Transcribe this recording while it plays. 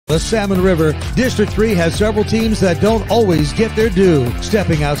The Salmon River, District 3 has several teams that don't always get their due.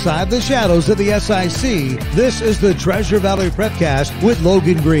 Stepping outside the shadows of the SIC, this is the Treasure Valley Prepcast with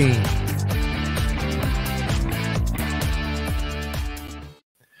Logan Green.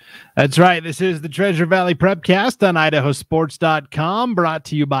 That's right. This is the Treasure Valley Prepcast on IdahoSports.com, brought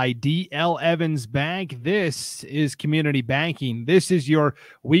to you by D.L. Evans Bank. This is community banking. This is your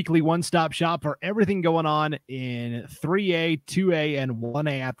weekly one-stop shop for everything going on in 3A, 2A, and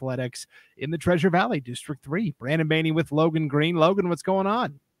 1A athletics in the Treasure Valley, District 3. Brandon Baney with Logan Green. Logan, what's going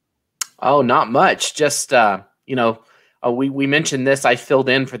on? Oh, not much. Just, we mentioned this. I filled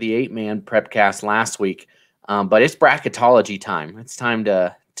in for the 8-man Prepcast last week, but it's bracketology time. It's time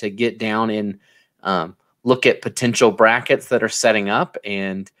to get down and look at potential brackets that are setting up.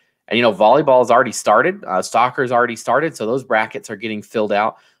 And volleyball has already started. Soccer's already started. So those brackets are getting filled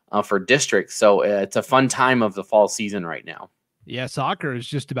out for districts. So it's a fun time of the fall season right now. Yeah, soccer is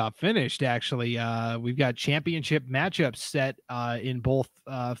just about finished, actually. We've got championship matchups set in both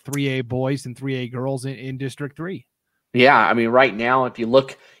 3A boys and 3A girls in District 3. Yeah, I mean, right now, if you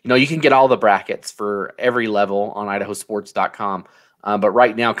look, you can get all the brackets for every level on IdahoSports.com. But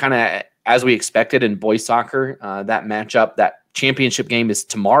right now, kind of as we expected in boys soccer, that matchup, that championship game is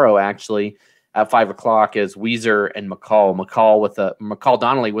tomorrow, actually, at 5 o'clock, is Weiser and McCall. McCall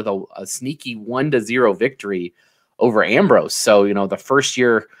Donnelly with a sneaky 1-0 victory over Ambrose. So, the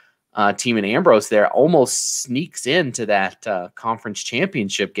first-year team in Ambrose there almost sneaks into that conference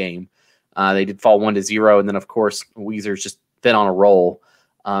championship game. They did fall 1-0, and then, of course, Weiser's just been on a roll.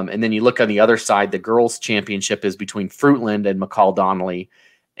 And then you look on the other side, the girls' championship is between Fruitland and McCall Donnelly.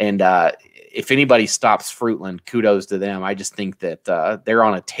 And if anybody stops Fruitland, kudos to them. I just think that they're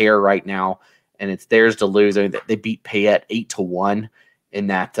on a tear right now, and it's theirs to lose. I mean, they beat Payette 8-1 in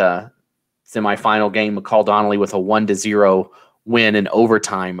that semifinal game. McCall Donnelly with a 1-0 win in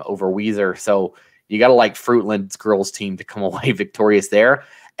overtime over Weiser. So you got to like Fruitland's girls team to come away victorious there.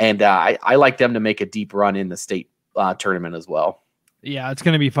 And I like them to make a deep run in the state tournament as well. Yeah, it's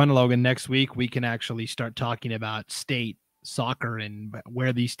going to be fun, Logan. Next week, we can actually start talking about state soccer and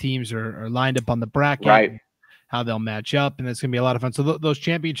where these teams are lined up on the bracket, right, how they'll match up, and it's going to be a lot of fun. So those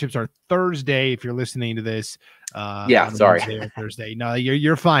championships are Thursday, if you're listening to this. Thursday. No,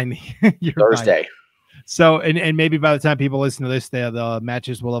 you're fine. You're Thursday. Fine. So, and maybe by the time people listen to this, the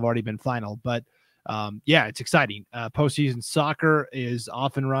matches will have already been final. But, yeah, it's exciting. Postseason soccer is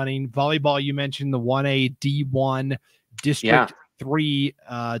off and running. Volleyball, you mentioned the 1A D1 District 3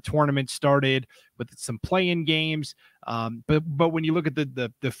 tournament started with some play-in games. But when you look at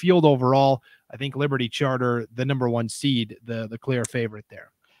the field overall, I think Liberty Charter, the #1 seed, the clear favorite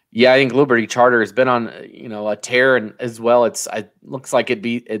there. Yeah, I think Liberty Charter has been on a tear, and as well, it looks like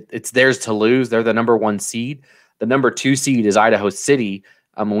it's theirs to lose. They're the #1 seed. The #2 seed is Idaho City.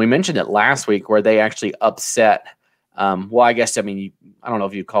 We mentioned it last week where they actually upset. I guess, I don't know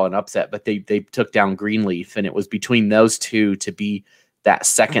if you call it an upset, but they took down Greenleaf, and it was between those two to be that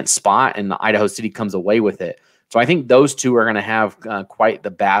second spot, and Idaho City comes away with it. So I think those two are going to have quite the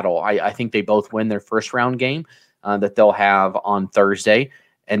battle. I think they both win their first round game that they'll have on Thursday.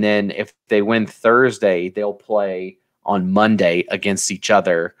 And then if they win Thursday, they'll play on Monday against each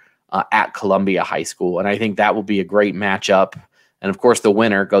other at Columbia High School. And I think that will be a great matchup. And of course, the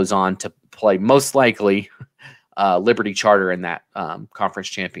winner goes on to play most likely Liberty Charter in that conference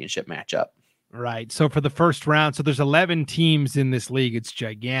championship matchup. Right. So for the first round, so there's 11 teams in this league. It's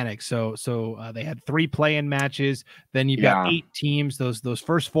gigantic. So they had 3 play-in matches. Then you've got 8 teams. Those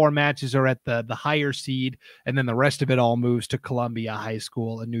first 4 matches are at the higher seed, and then the rest of it all moves to Columbia High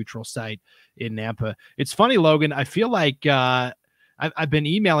School, a neutral site in Nampa. It's funny, Logan. I feel like I've been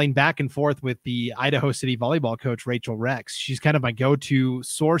emailing back and forth with the Idaho City volleyball coach, Rachel Rex. She's kind of my go-to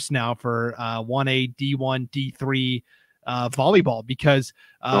source now for 1A, D1, D3 volleyball, because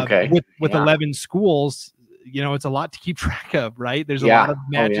with 11 schools, it's a lot to keep track of, right? There's a lot of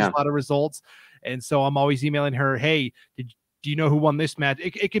matches, a lot of results. And so I'm always emailing her, hey, do you know who won this match?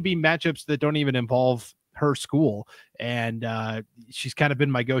 It could be matchups that don't even involve her school. And she's kind of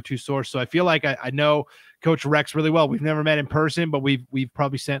been my go-to source. So I feel like I know Coach Rex really well. We've never met in person, but we've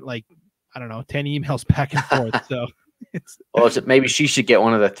probably sent 10 emails back and forth. So maybe she should get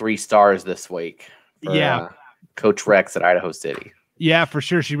one of the 3 stars this week. Coach Rex at Idaho City. Yeah, for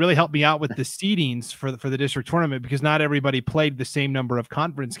sure. She really helped me out with the seedings for the district tournament, because not everybody played the same number of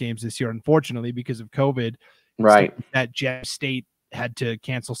conference games this year, unfortunately, because of COVID. Right. So that Jet State had to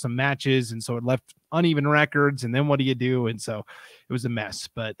cancel some matches, and so it left uneven records. And then what do you do? And so it was a mess.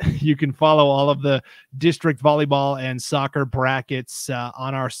 But you can follow all of the district volleyball and soccer brackets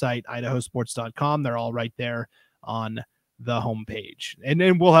on our site, IdahoSports.com. They're all right there on the homepage. And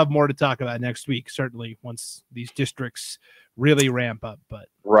then we'll have more to talk about next week, certainly once these districts really ramp up. But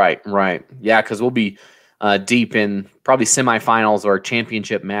right. Yeah, because we'll be deep in probably semifinals or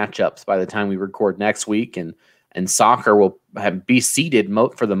championship matchups by the time we record next week, and soccer will be seeded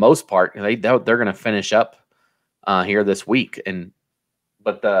for the most part. They're going to finish up here this week,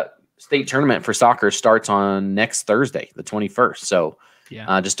 but the state tournament for soccer starts on next Thursday, the 21st. So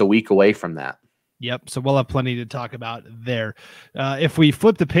just a week away from that. Yep. So we'll have plenty to talk about there. If we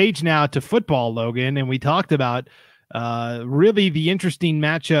flip the page now to football, Logan, and we talked about really the interesting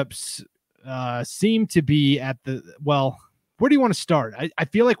matchups seem to be at where do you want to start? I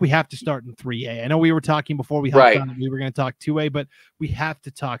feel like we have to start in 3A. I know we were talking before we hopped on, we were going to talk 2A, but we have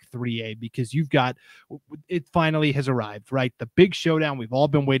to talk 3A because it finally has arrived, right? The big showdown we've all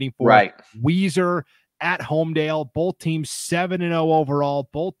been waiting for. Right. Weiser at Homedale, both teams 7-0 overall,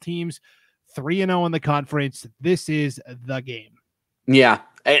 both teams 3-0 in the conference. This is the game. Yeah.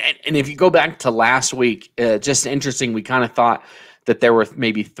 And if you go back to last week, just interesting, we kind of thought that there were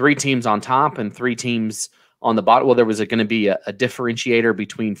maybe 3 teams on top and 3 teams on the bottom. Well, there was going to be a differentiator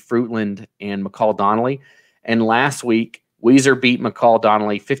between Fruitland and McCall-Donnelly. And last week, Weiser beat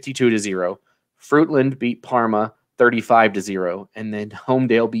McCall-Donnelly 52-0. Fruitland beat Parma 35-0. And then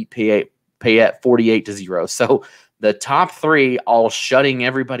Homedale beat Payette 48-0. So the top 3 all shutting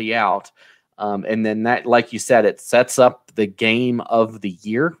everybody out. And then that, like you said, it sets up the game of the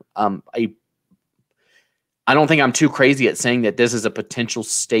year. I don't think I'm too crazy at saying that this is a potential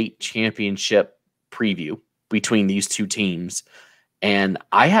state championship preview between these two teams. And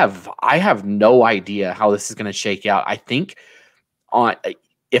I have no idea how this is going to shake out. I think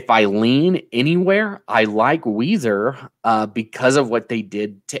if I lean anywhere, I like Weiser because of what they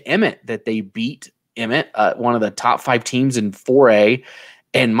did to Emmett, that they beat Emmett, one of the top 5 teams in 4A.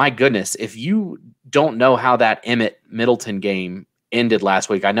 And my goodness, if you don't know how that Emmett Middleton game ended last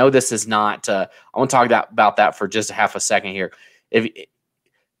week, I know this is not, I want to talk about that for just a half a second here. If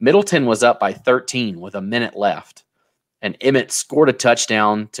Middleton was up by 13 with a minute left, and Emmett scored a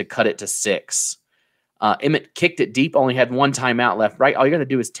touchdown to cut it to 6. Emmett kicked it deep, only had 1 timeout left, right? All you got to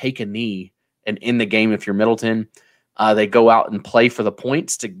do is take a knee and end the game if you're Middleton. They go out and play for the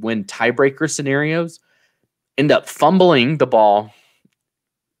points to win tiebreaker scenarios, end up fumbling the ball.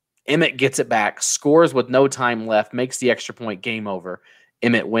 Emmett gets it back, scores with no time left, makes the extra point, game over.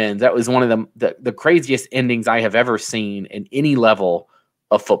 Emmett wins. That was one of the craziest endings I have ever seen in any level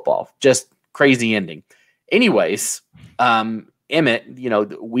of football. Just crazy ending. Anyways, Emmett,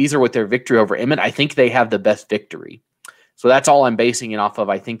 Weiser with their victory over Emmett, I think they have the best victory. So that's all I'm basing it off of.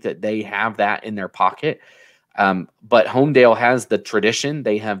 I think that they have that in their pocket. But Homedale has the tradition.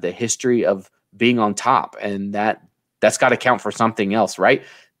 They have the history of being on top, and that's got to count for something else, right?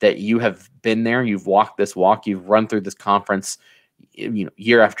 That you have been there, you've walked this walk, you've run through this conference,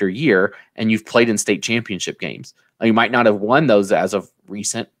 year after year, and you've played in state championship games. You might not have won those as of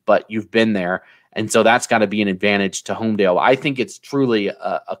recent, but you've been there. And so that's got to be an advantage to Homedale. I think it's truly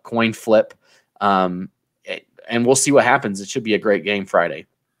a coin flip. And we'll see what happens. It should be a great game Friday.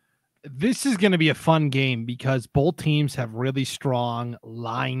 This is going to be a fun game because both teams have really strong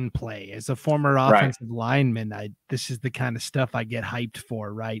line play. As a former offensive lineman, this is the kind of stuff I get hyped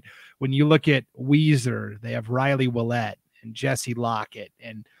for, right? When you look at Weiser, they have Riley Willett and Jesse Lockett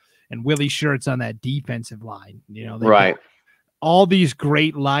and Willie Shirts on that defensive line. Right. All these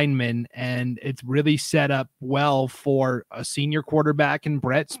great linemen, and it's really set up well for a senior quarterback in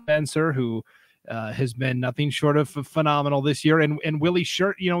Brett Spencer, who has been nothing short of phenomenal this year. And Willie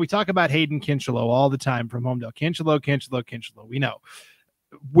Shirt, we talk about Hayden Kinchelow all the time from Homedale. Kinchelow. We know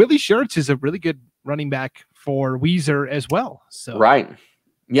Willie Shirts is a really good running back for Weiser as well. So right.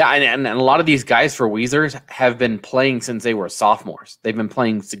 Yeah, and a lot of these guys for Weiser have been playing since they were sophomores. They've been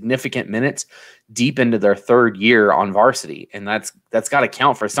playing significant minutes deep into their 3rd year on varsity, and that's got to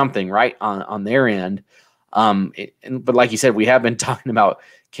count for something, right, on their end. But like you said, we have been talking about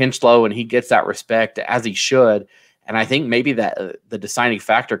Kinchelow, and he gets that respect as he should. And I think maybe that the deciding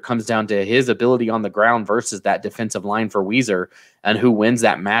factor comes down to his ability on the ground versus that defensive line for Weiser, and who wins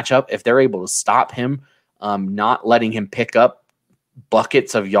that matchup. If they're able to stop him, not letting him pick up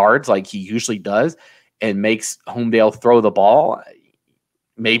buckets of yards like he usually does, and makes Homedale throw the ball,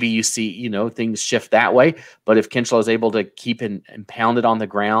 maybe you see, things shift that way. But if Kinchelow is able to keep and pound it on the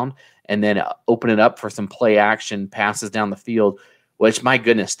ground and then open it up for some play action passes down the field, which, my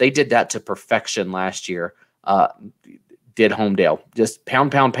goodness, they did that to perfection last year, did Homedale. Just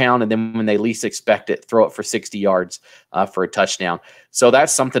pound, and then when they least expect it, throw it for 60 yards for a touchdown. So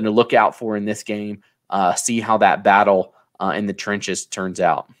that's something to look out for in this game, see how that battle in the trenches turns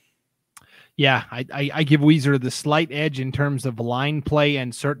out. Yeah, I give Weiser the slight edge in terms of line play,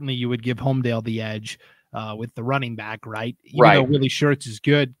 and certainly you would give Homedale the edge with the running back, right? Even though Willie Shirts is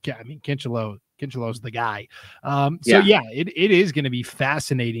good, I mean, Kinchelo's the guy. So yeah, it is going to be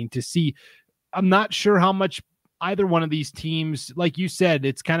fascinating to see. I'm not sure how much either one of these teams, like you said,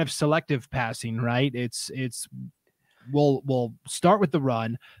 it's kind of selective passing, right? We'll start with the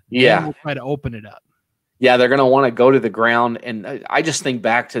run, then we'll try to open it up. Yeah, they're going to want to go to the ground. And I just think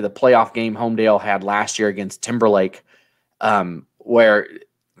back to the playoff game Homedale had last year against Timberlake, where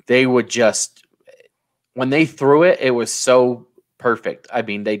they would just, when they threw it, it was so perfect. I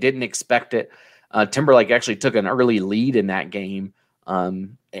mean, they didn't expect it. Timberlake actually took an early lead in that game,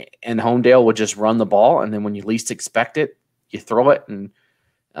 and Homedale would just run the ball. And then when you least expect it, you throw it, and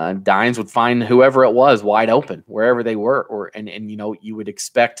Dines would find whoever it was wide open wherever they were, and you know, you would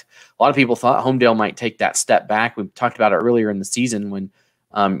expect. A lot of people thought Homedale might take that step back. We talked about it earlier in the season when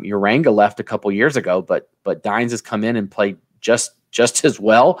Uranga left a couple years ago, but Dines has come in and played just as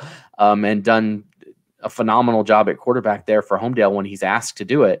well, and done a phenomenal job at quarterback there for Homedale when he's asked to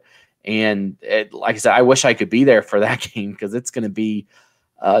do it. And like I said, I wish I could be there for that game because it's going to be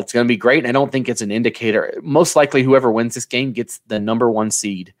great. And I don't think it's an indicator. Most likely whoever wins this game gets the #1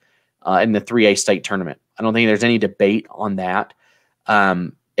 seed in the 3A state tournament. I don't think there's any debate on that.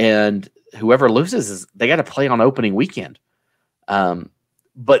 And whoever loses, they got to play on opening weekend. But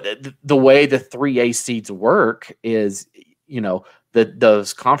the way the 3A seeds work is, you know,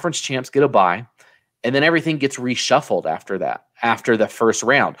 those conference champs get a bye, and then everything gets reshuffled after that, after the first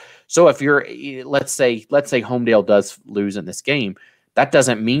round. So if you're, let's say Homedale does lose in this game, that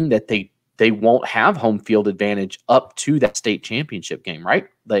doesn't mean that they won't have home field advantage up to that state championship game, right?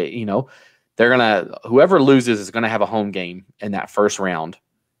 Whoever loses is gonna have a home game in that first round,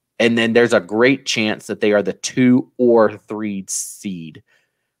 and then there's a great chance that they are the 2 or 3 seed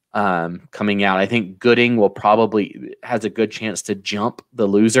coming out. I think Gooding has a good chance to jump the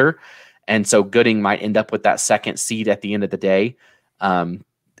loser, and so Gooding might end up with that 2nd seed at the end of the day. And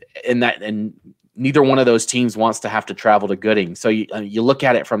neither one of those teams wants to have to travel to Gooding. So you look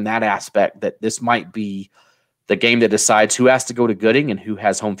at it from that aspect, that this might be the game that decides who has to go to Gooding and who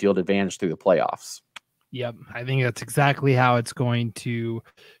has home field advantage through the playoffs. Yep, I think that's exactly how it's going to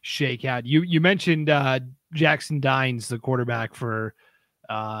shake out. You mentioned Jackson Dines, the quarterback for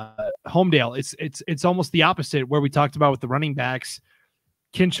Homedale. It's almost the opposite where we talked about with the running backs.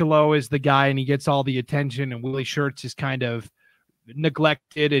 Kinchelo is the guy and he gets all the attention, and Willie Shirts is kind of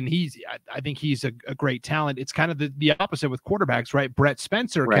neglected, and I think he's a great talent. It's kind of the opposite with quarterbacks, right? Brett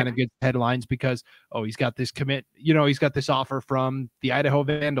Spencer kind of gets headlines because, he's got this he's got this offer from the Idaho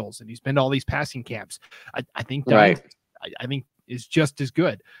Vandals, and he's been to all these passing camps. I think Dines, I think is just as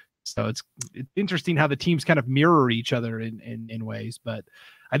good. So it's interesting how the teams kind of mirror each other in ways, but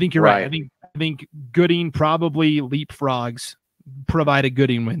I think you're right. I think Gooding probably leapfrogs, provided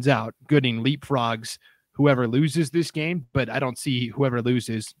Gooding wins out. Gooding leapfrogs whoever loses this game, but I don't see whoever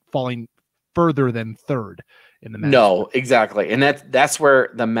loses falling further than 3rd in the match. No, exactly. And that's where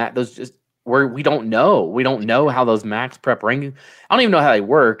where we don't know. We don't know how those max prep rankings, I don't even know how they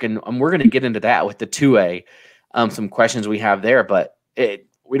work. And we're going to get into that with the 2A, some questions we have there, but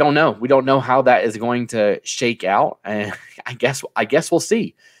we don't know. We don't know how that is going to shake out. And I guess we'll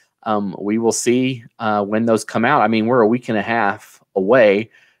see. We will see when those come out. I mean, we're a week and a half away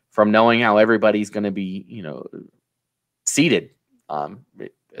from knowing how everybody's going to be, seated.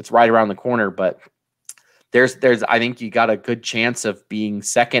 It's right around the corner, but I think you got a good chance of being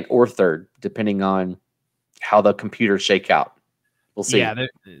 2nd or 3rd, depending on how the computers shake out. We'll see. Yeah,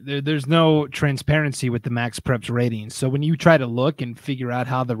 there's no transparency with the MaxPreps ratings. So when you try to look and figure out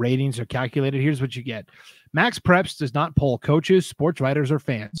how the ratings are calculated, here's what you get. MaxPreps does not poll coaches, sports writers, or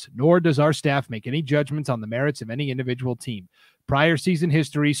fans, nor does our staff make any judgments on the merits of any individual team. Prior season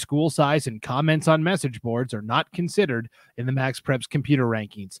history, school size, and comments on message boards are not considered in the MaxPreps computer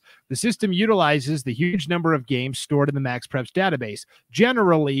rankings. The system utilizes the huge number of games stored in the MaxPreps database.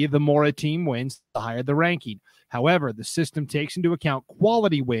 Generally, the more a team wins, the higher the ranking. However, the system takes into account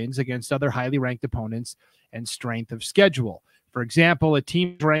quality wins against other highly ranked opponents and strength of schedule. For example, a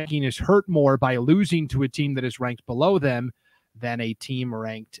team's ranking is hurt more by losing to a team that is ranked below them than a team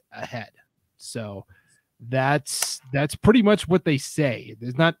ranked ahead. So that's pretty much what they say.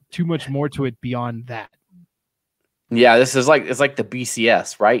 There's not too much more to it beyond that. Yeah, it's like the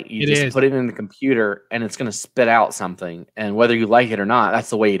BCS, right? You just put it in the computer and it's going to spit out something, and whether you like it or not, that's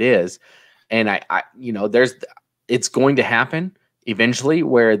the way it is. And it's going to happen eventually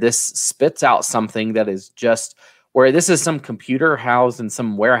where this spits out something that is just where this is some computer housed in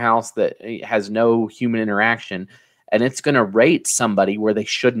some warehouse that has no human interaction, and it's going to rate somebody where they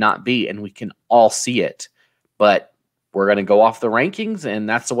should not be, and we can all see it. But we're going to go off the rankings, and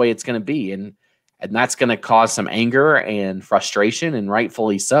that's the way it's going to be, and that's going to cause some anger and frustration, and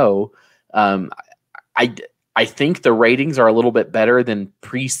rightfully so. I think the ratings are a little bit better than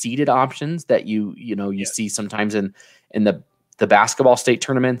pre-seeded options that you see sometimes in the basketball state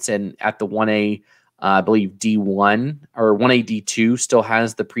tournaments, and at the 1A, I believe D1 or 1A D2 still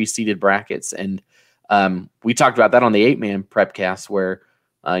has the pre-seeded brackets. And we talked about that on the 8-man Prepcast, where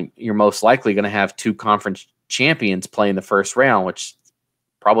you're most likely going to have 2 conference champions play in the first round, which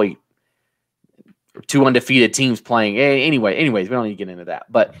probably 2 undefeated teams playing. Anyways, we don't need to get into that.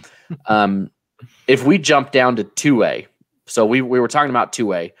 But if we jump down to 2A, so we were talking about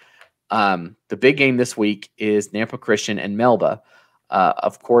 2A. The big game this week is Nampa Christian and Melba.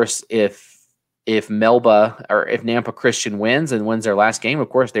 Of course, if Melba or if Nampa Christian wins and wins their last game, of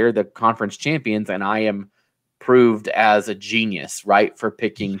course, they're the conference champions, and I am proved as a genius, right, for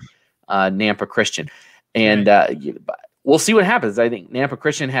picking Nampa Christian. And we'll see what happens. I think Nampa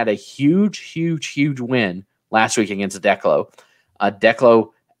Christian had a huge win last week against Declo.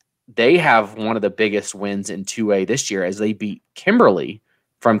 Declo, they have one of the biggest wins in 2A this year, as they beat Kimberly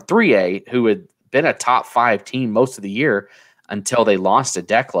from 3A, who had been a top 5 team most of the year until they lost to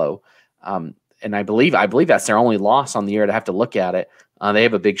Declo. And I believe that's their only loss on the year. To have to look at it. They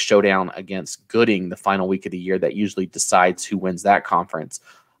have a big showdown against Gooding the final week of the year that usually decides who wins that conference.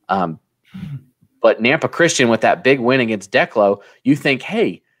 But Nampa Christian, with that big win against Declo, you think,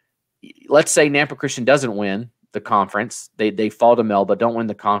 hey, let's say Nampa Christian doesn't win the conference. They fall to Melba, don't win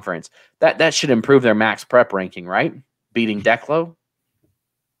the conference. That should improve their max prep ranking, right? Beating Declo?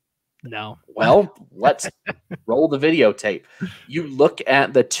 No. Well, let's roll the videotape. You look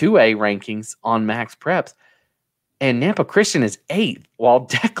at the 2A rankings on Max Preps, and Nampa Christian is 8th, while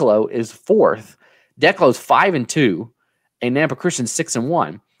Declo is 4th. Declo's 5-2, and Nampa Christian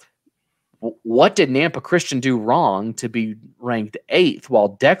 6-1. What did Nampa Christian do wrong to be ranked 8th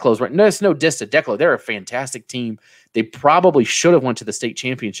while Declo's ranked? No, it's no diss to Declo. They're a fantastic team. They probably should have went to the state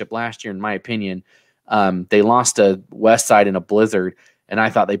championship last year, in my opinion. They lost to Westside in a blizzard, and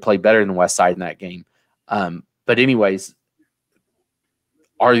I thought they played better than Westside in that game. But anyways,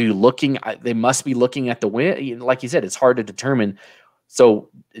 are you looking? They must be looking at the win. Like you said, it's hard to determine. So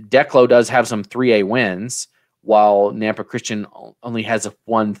Declo does have some 3A wins, while Nampa Christian only has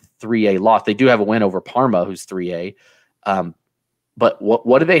one 3A loss. They do have a win over Parma, who's 3A. But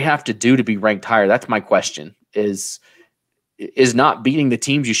what do they have to do to be ranked higher? That's my question. Is not beating the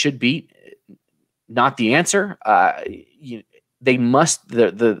teams you should beat not the answer? They must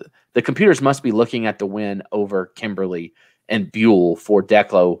the computers must be looking at the win over Kimberly and Buell for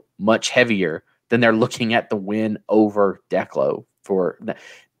Declo much heavier than they're looking at the win over Declo for.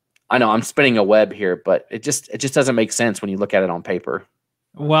 I know I'm spinning a web here, but it just doesn't make sense when you look at it on paper.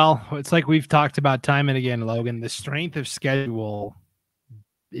 Well, it's like we've talked about time and again, Logan. The strength of schedule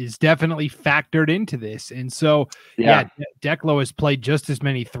is definitely factored into this. And so, Declo has played just as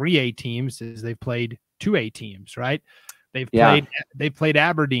many 3A teams as they've played 2A teams, right? They've played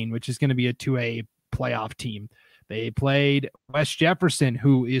Aberdeen, which is going to be a 2A playoff team. They played West Jefferson,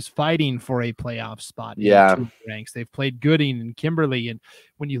 who is fighting for a playoff spot in the ranks. They've played Gooding and Kimberly. And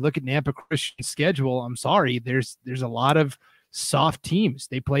when you look at Nampa Christian's schedule, I'm sorry, there's a lot of soft teams.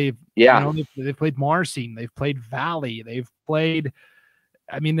 They play, they've played Marcine, they've played Valley, they've played.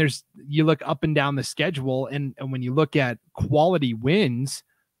 I mean, you look up and down the schedule, and when you look at quality wins,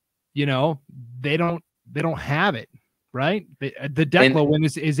 they don't have it, right? The Declo win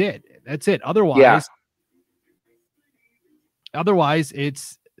is it. That's it. Otherwise,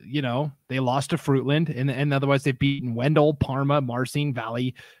 it's, they lost to Fruitland, and otherwise they've beaten Wendell, Parma, Marcine,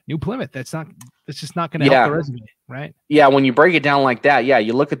 Valley, New Plymouth. That's just not going to help the resume, right? Yeah, when you break it down like that,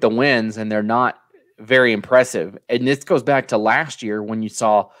 you look at the wins and they're not very impressive. And this goes back to last year when you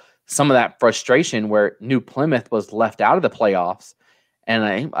saw some of that frustration where New Plymouth was left out of the playoffs,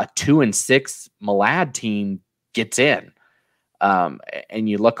 and a 2-6 Malad team gets in. And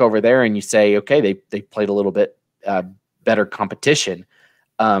you look over there and you say, okay, they played a little bit better competition.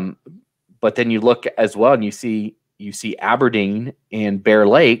 But then you look as well and you see Aberdeen and Bear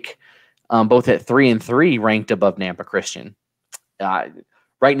Lake both at 3-3 ranked above Nampa Christian.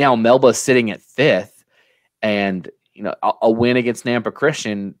 Right now, Melba's sitting at 5th, and a win against Nampa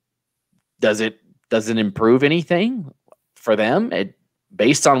Christian, does it improve anything for them?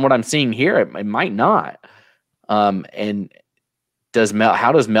 Based on what I'm seeing here, it might not. And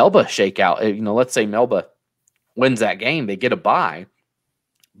how does Melba shake out? Let's say Melba wins that game, they get a bye,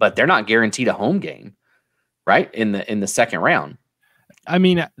 but they're not guaranteed a home game, right? In the second round. I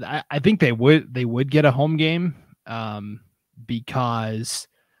mean, I think they would get a home game. because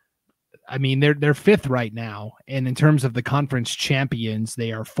I mean they're fifth right now, and in terms of the conference champions,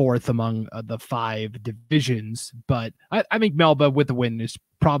 they are fourth among the 5 divisions. But I think Melba with the win is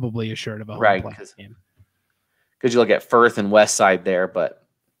probably assured of a home playoff game. Because you look at Firth and West Side there, but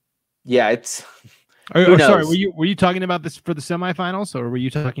yeah, it's. Sorry, were you talking about this for the semifinals, or were you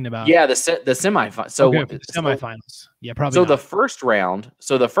talking about? Yeah, the semifinals. So the semifinals, yeah, probably. So not. the first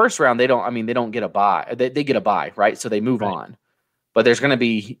round, they don't get a bye. They get a bye, right? So they move on. But there's going to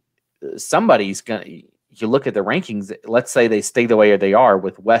be somebody's going to. You look at the rankings. Let's say they stay the way they are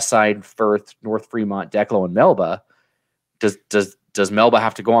with West Side, Firth, North Fremont, Declo, and Melba. Does Melba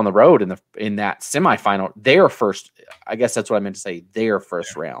have to go on the road in that semifinal? Their first, I guess that's what I meant to say. Their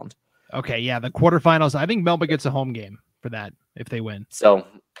first round. Okay, yeah, the quarterfinals. I think Melba gets a home game for that if they win. So,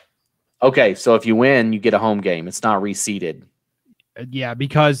 okay, so if you win, you get a home game. It's not reseeded. Yeah,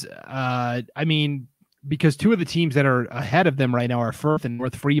 because because 2 of the teams that are ahead of them right now are Firth and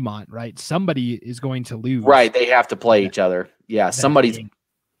North Fremont, right? Somebody is going to lose. Right, they have to play each other. Yeah, somebody's going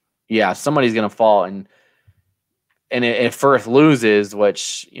to fall, and if Firth loses,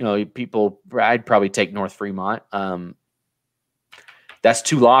 which I'd probably take North Fremont. That's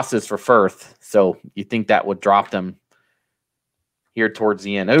 2 losses for Firth, so you think that would drop them here towards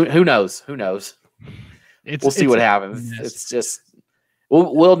the end. Who knows? We'll see what happens. Yes. It's just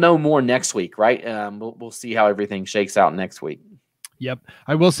we'll know more next week, right? We'll see how everything shakes out next week. Yep.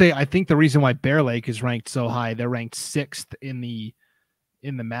 I will say I think the reason why Bear Lake is ranked so high, they're ranked 6th in the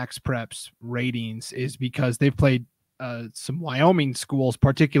MaxPreps ratings, is because they've played some Wyoming schools,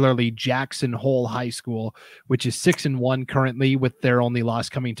 particularly Jackson Hole High School, which is 6-1 currently, with their only loss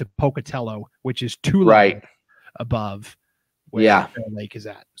coming to Pocatello, which is 2 levels above where Bear Lake is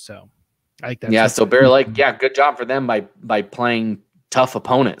at. So I think that's so Bear Lake, good job for them by playing tough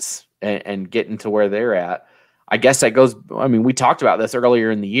opponents and getting to where they're at. I guess that goes. I mean, we talked about this earlier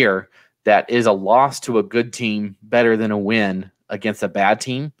in the year. That is a loss to a good team better than a win against a bad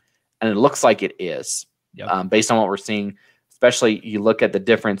team, and it looks like it is. Yep. Based on what we're seeing, especially you look at the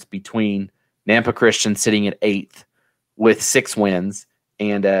difference between Nampa Christian sitting at 8th with 6 wins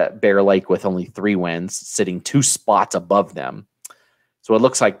and Bear Lake with only 3 wins, sitting 2 spots above them. So it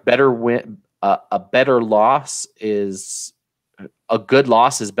looks like a good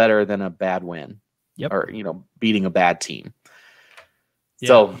loss is better than a bad win. Yep. Or beating a bad team. Yeah.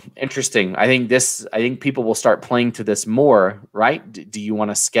 So interesting. I think people will start playing to this more, right? Do you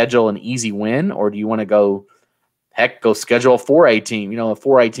want to schedule an easy win, or do you want to go schedule a 4A team? A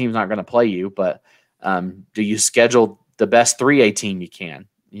 4A team's not going to play you, but do you schedule the best 3A team you can?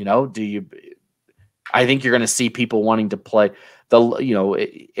 I think you're going to see people wanting to play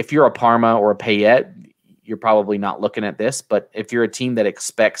if you're a Parma or a Payette, you're probably not looking at this, but if you're a team that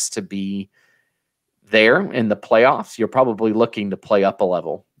expects to be there in the playoffs, you're probably looking to play up a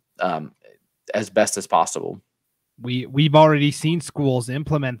level as best as possible. We've already seen schools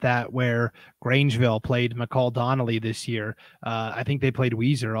implement that, where Grangeville played McCall Donnelly this year. I think they played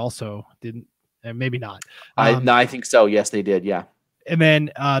Weiser also, didn't? Maybe not. No, I think so. Yes, they did. Yeah. And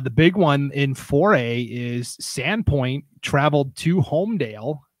then the big one in 4A is Sandpoint traveled to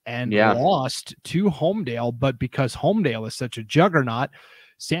Homedale and lost to Homedale, but because Homedale is such a juggernaut,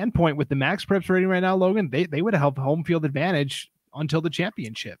 Sandpoint with the MaxPreps rating right now, Logan, they would have home field advantage until the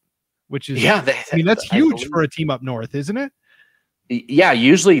championship, which is that's huge for a team up north, isn't it? Yeah,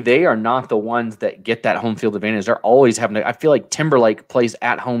 usually they are not the ones that get that home field advantage. They're always having to. I feel like Timberlake plays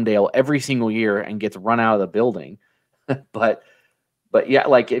at Homedale every single year and gets run out of the building. but yeah,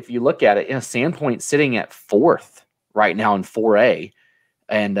 like if you look at it, Sandpoint sitting at 4th right now in 4A,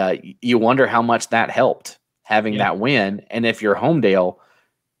 and you wonder how much that helped having that win. And if you're Homedale,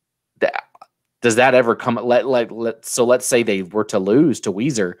 does that ever come? So let's say they were to lose to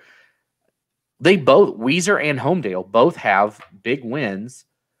Weiser. Weiser and Homedale both have big wins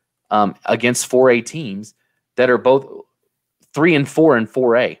against 4A teams that are both 3-4 in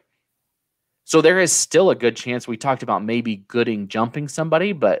 4A. So there is still a good chance. We talked about maybe Gooding jumping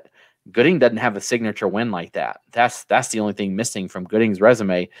somebody, but Gooding doesn't have a signature win like that. That's the only thing missing from Gooding's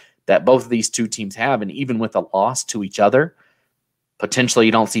resume that both of these 2 teams have. And even with a loss to each other, potentially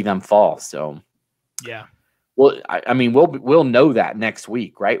you don't see them fall. So, yeah. Well, I mean, we'll know that next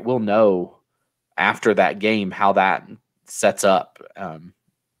week, right? We'll know after that game how that sets up, and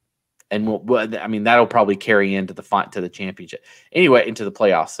that'll probably carry into the championship anyway, into the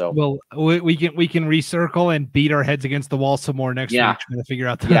playoffs. So, well, we can recircle and beat our heads against the wall some more next week, trying to figure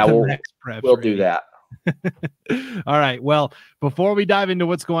out the next prep. We'll do that. All right. Well, before we dive into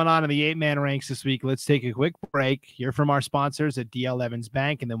what's going on in the 8-man ranks this week, let's take a quick break, hear from our sponsors at DL Evans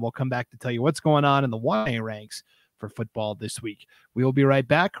Bank, and then we'll come back to tell you what's going on in the 1A ranks for football this week. We will be right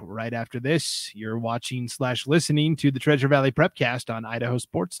back right after this. You're watching/listening to the Treasure Valley Prepcast on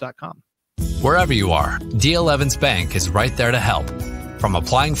IdahoSports.com. Wherever you are, DL Evans Bank is right there to help. From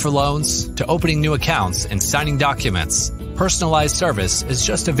applying for loans to opening new accounts and signing documents, personalized service is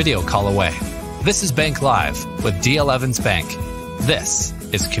just a video call away. This is Bank Live with DL Evans Bank. This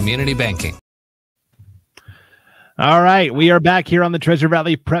is community banking. All right, we are back here on the Treasure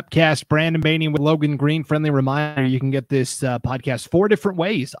Valley Prepcast. Brandon Baney with Logan Green. Friendly reminder, you can get this podcast 4 different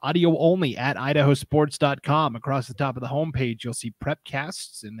ways, audio only at IdahoSports.com. Across the top of the homepage, you'll see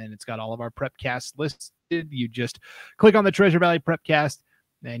Prepcasts, and then it's got all of our Prepcasts listed. You just click on the Treasure Valley Prepcast,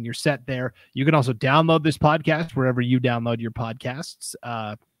 and you're set there. You can also download this podcast wherever you download your podcasts,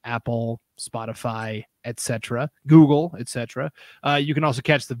 Apple, Spotify, etc., Google, etc. You can also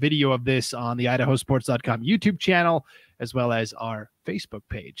catch the video of this on the IdahoSports.com YouTube channel, as well as our Facebook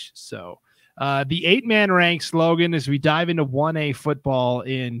page. So the 8-man ranks, Logan, as we dive into 1A football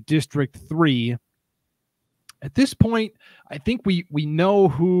in District 3. At this point, I think we know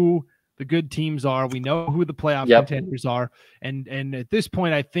who the good teams are. We know who the playoff contenders are. And at this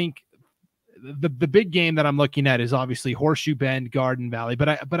point, I think the big game that I'm looking at is obviously Horseshoe Bend, Garden Valley,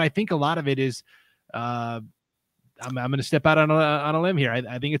 but I think a lot of it is I'm going to step out on a limb here.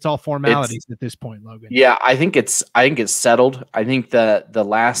 I think it's all formalities at this point, Logan. Yeah, I think it's settled. I think the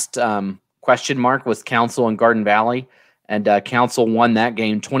last question mark was Council and Garden Valley, and Council won that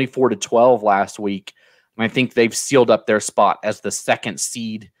game 24-12 last week. And I think they've sealed up their spot as the 2nd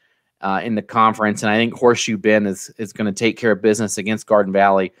seed in the conference. And I think Horseshoe Bend is going to take care of business against Garden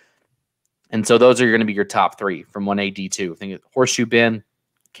Valley. And so those are going to be your top 3 from 1A D2. I think it's Horseshoe Bend,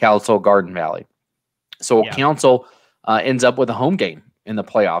 Council, Garden Valley. So Council ends up with a home game in the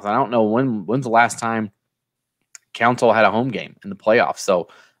playoffs. I don't know when's the last time Council had a home game in the playoffs. So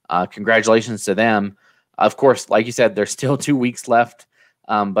congratulations to them. Of course, like you said, there's still 2 weeks left.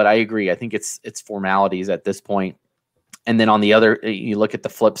 But I agree. I think it's formalities at this point. And then on the other, you look at the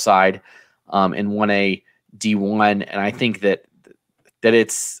flip side in 1A D1, and I think that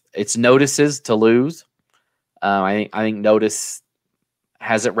it's Notice's to lose. I think Notice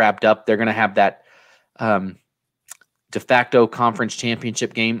has it wrapped up. They're going to have that de facto conference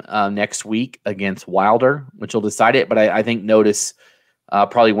championship game next week against Wilder, which will decide it. But I think Notice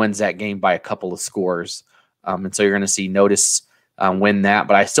probably wins that game by a couple of scores. And so you're going to see Notice win that.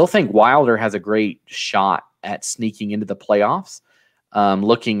 But I still think Wilder has a great shot at sneaking into the playoffs.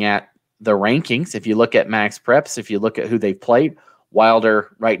 Looking at the rankings, if you look at MaxPreps, if you look at who they've played,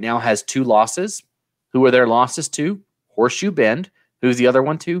 Wilder right now has 2 losses. Who are their losses to? Horseshoe Bend. Who's the other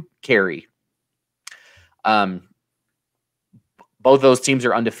one to? Cary. Both those teams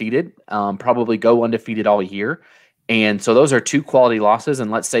are undefeated, probably go undefeated all year. And so those are 2 quality losses. And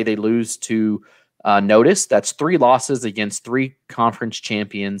let's say they lose to Notice. That's 3 losses against 3 conference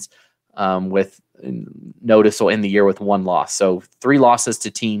champions, with Notice will end the year with 1 loss. So 3 losses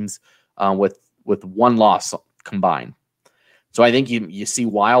to teams with 1 loss combined. So I think you see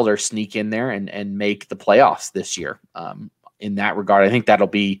Wilder sneak in there and make the playoffs this year. In that regard, I think that'll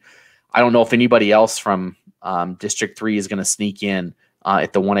be. I don't know if anybody else from District 3 is going to sneak in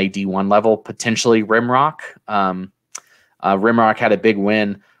at the 1A D1 level. Potentially Rimrock. Rimrock had a big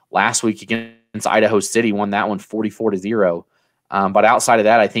win last week against Idaho City. Won that one 44-0. But outside of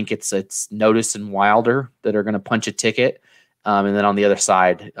that, I think it's Notice and Wilder that are going to punch a ticket. And then on the other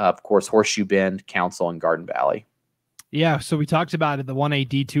side, of course, Horseshoe Bend, Council, and Garden Valley. Yeah, so we talked about at the 1A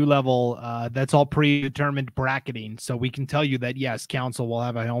D2 level, that's all predetermined bracketing. So we can tell you that, yes, Council will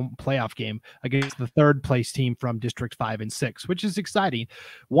have a home playoff game against the 3rd place team from District 5 and 6, which is exciting.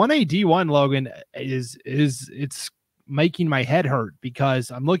 1A D1, Logan, it's making my head hurt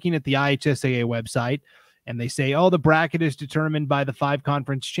because I'm looking at the IHSAA website and they say, the bracket is determined by the 5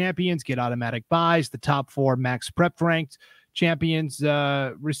 conference champions, get automatic buys. The top 4 MaxPreps ranked champions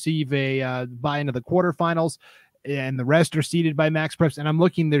receive a bye into the quarterfinals. And the rest are seeded by MaxPreps. And I'm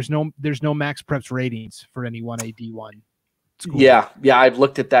looking, there's no MaxPreps ratings for any 1A D1 school. Yeah, I've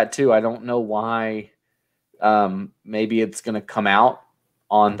looked at that too. I don't know why. Maybe it's going to come out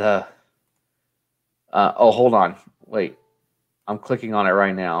on the. Hold on, wait. I'm clicking on it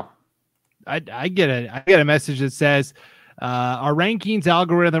right now. I get a message that says our rankings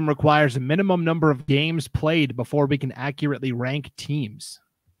algorithm requires a minimum number of games played before we can accurately rank teams.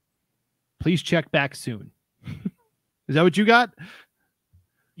 Please check back soon. Is that what you got?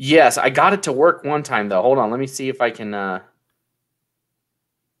 Yes, I got it to work one time though. Hold on, let me see if I can 1A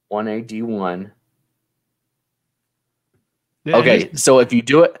D1. Okay, so if you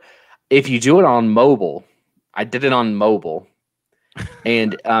do it on mobile, I did it on mobile,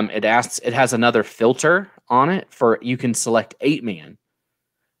 and it has another filter on it for you can select 8-man,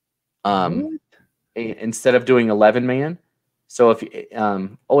 instead of doing 11-man. So if it's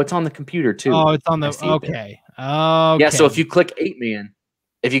on the computer too. Oh, it's on the okay. Yeah, so if you click 8-man,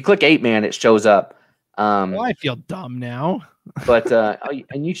 it shows up. Well, I feel dumb now. But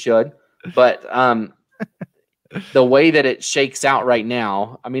and you should. But the way that it shakes out right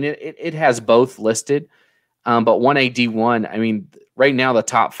now, I mean, it has both listed. But 1AD1, I mean, right now the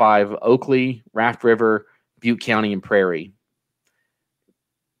top 5: Oakley, Raft River, Butte County, and Prairie.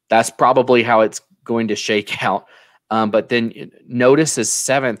 That's probably how it's going to shake out. But then Notice is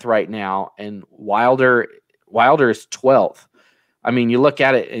 7th right now, and Wilder is 12th. I mean, you look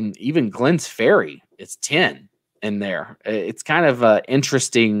at it, and even Glenn's Ferry is 10 in there. It's kind of an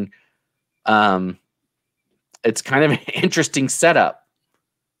interesting. It's kind of an interesting setup.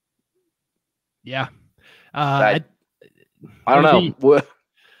 Yeah. I don't know.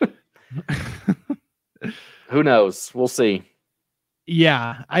 Who knows? We'll see.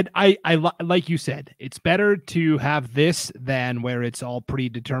 Yeah, I like you said, it's better to have this than where it's all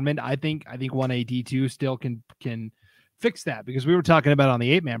predetermined. I think 1AD2 still can fix that, because we were talking about on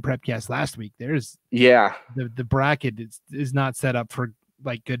the 8-man Prepcast last week. There's the bracket is not set up for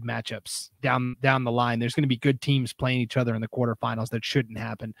like good matchups down the line. There's going to be good teams playing each other in the quarterfinals that shouldn't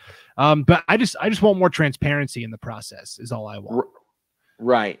happen. But I just want more transparency in the process is all I want.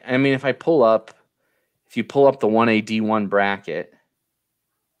 Right. I mean, if you pull up the 1AD1 bracket,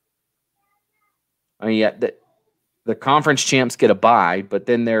 I mean, yeah, the conference champs get a bye, but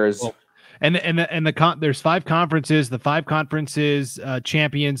then there's there's 5 conferences. The 5 conferences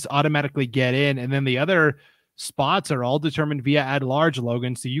champions automatically get in, and then the other spots are all determined via at-large,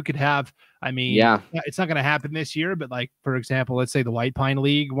 Logan. So you could have, I mean, it's not going to happen this year, but like, for example, let's say the White Pine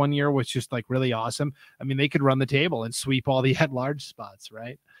League one year was just like really awesome. I mean, they could run the table and sweep all the at-large spots,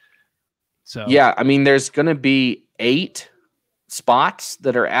 right? So yeah, I mean, there's going to be 8 spots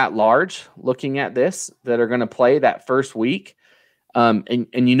that are at large looking at this that are going to play that first week. And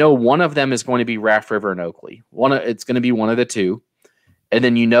one of them is going to be Raft River and Oakley. It's going to be one of the two. And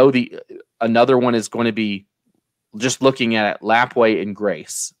then another one is going to be, just looking at it, Lapway and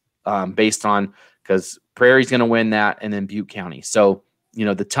Grace, based on, because Prairie's going to win that, and then Butte County. So,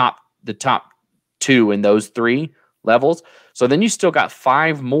 the top 2 in those 3 levels. So then you still got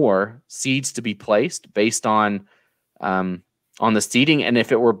 5 more seeds to be placed based on the seeding. And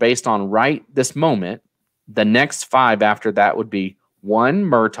if it were based on right this moment, the next 5 after that would be 1,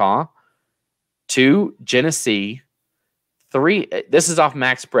 Murtaugh, 2, Genesee, 3. This is off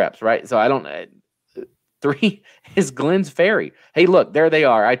MaxPreps, right? So 3 is Glenn's Ferry. Hey, look, there they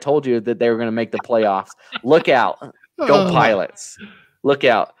are. I told you that they were going to make the playoffs. Look out. Go Pilots. Look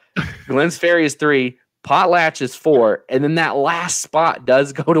out. Glenn's Ferry is 3. Potlatch is 4. And then that last spot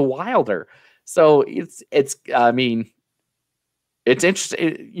does go to Wilder. So it's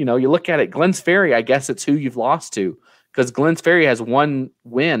interesting. You look at it, Glenn's Ferry, I guess it's who you've lost to, because Glenn's Ferry has 1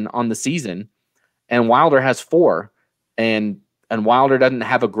 win on the season and Wilder has 4. And Wilder doesn't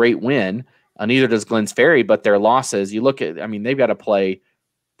have a great win. Neither does Glenn's Ferry, but their losses, you look at, I mean, they've got to play.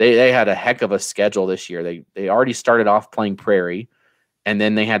 They had a heck of a schedule this year. They already started off playing Prairie, and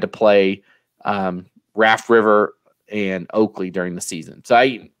then they had to play Raft River and Oakley during the season.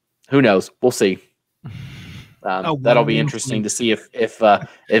 So who knows? We'll see. That'll be interesting to see if I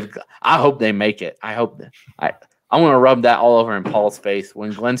hope they make it. I hope that I want to rub that all over in Paul's face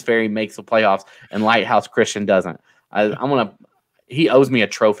when Glenn's Ferry makes the playoffs and Lighthouse Christian doesn't. He owes me a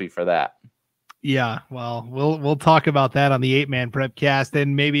trophy for that. Yeah, well, we'll talk about that on the 8-man Prepcast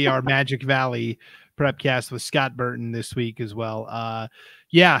and maybe our Magic Valley Prepcast with Scott Burton this week as well.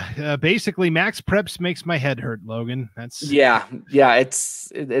 Basically, MaxPreps makes my head hurt, Logan. It's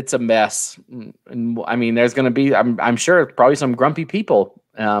a mess. And I mean, there's going to be, I'm sure, probably some grumpy people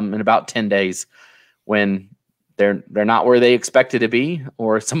in about 10 days when they're not where they expected to be,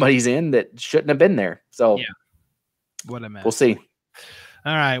 or somebody's in that shouldn't have been there. So what a mess. We'll see.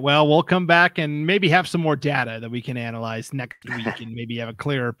 All right. Well, we'll come back and maybe have some more data that we can analyze next week and maybe have a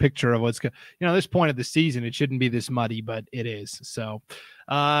clearer picture of what's going. This point of the season, it shouldn't be this muddy, but it is. So,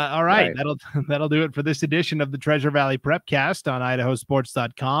 all right. That'll do it for this edition of the Treasure Valley Prepcast on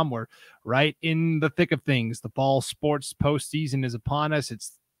IdahoSports.com. We're right in the thick of things. The fall sports postseason is upon us.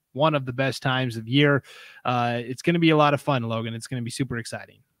 It's one of the best times of year. It's going to be a lot of fun, Logan. It's going to be super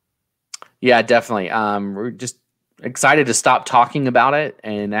exciting. Yeah, definitely. We're just excited to stop talking about it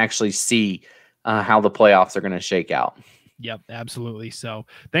and actually see how the playoffs are going to shake out. Yep, absolutely. So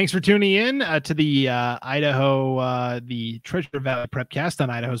thanks for tuning in to the the Treasure Valley Prepcast on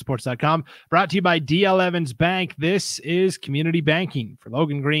IdahoSports.com, brought to you by DL Evans Bank. This is Community Banking. For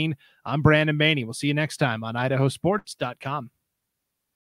Logan Green, I'm Brandon Baney. We'll see you next time on IdahoSports.com.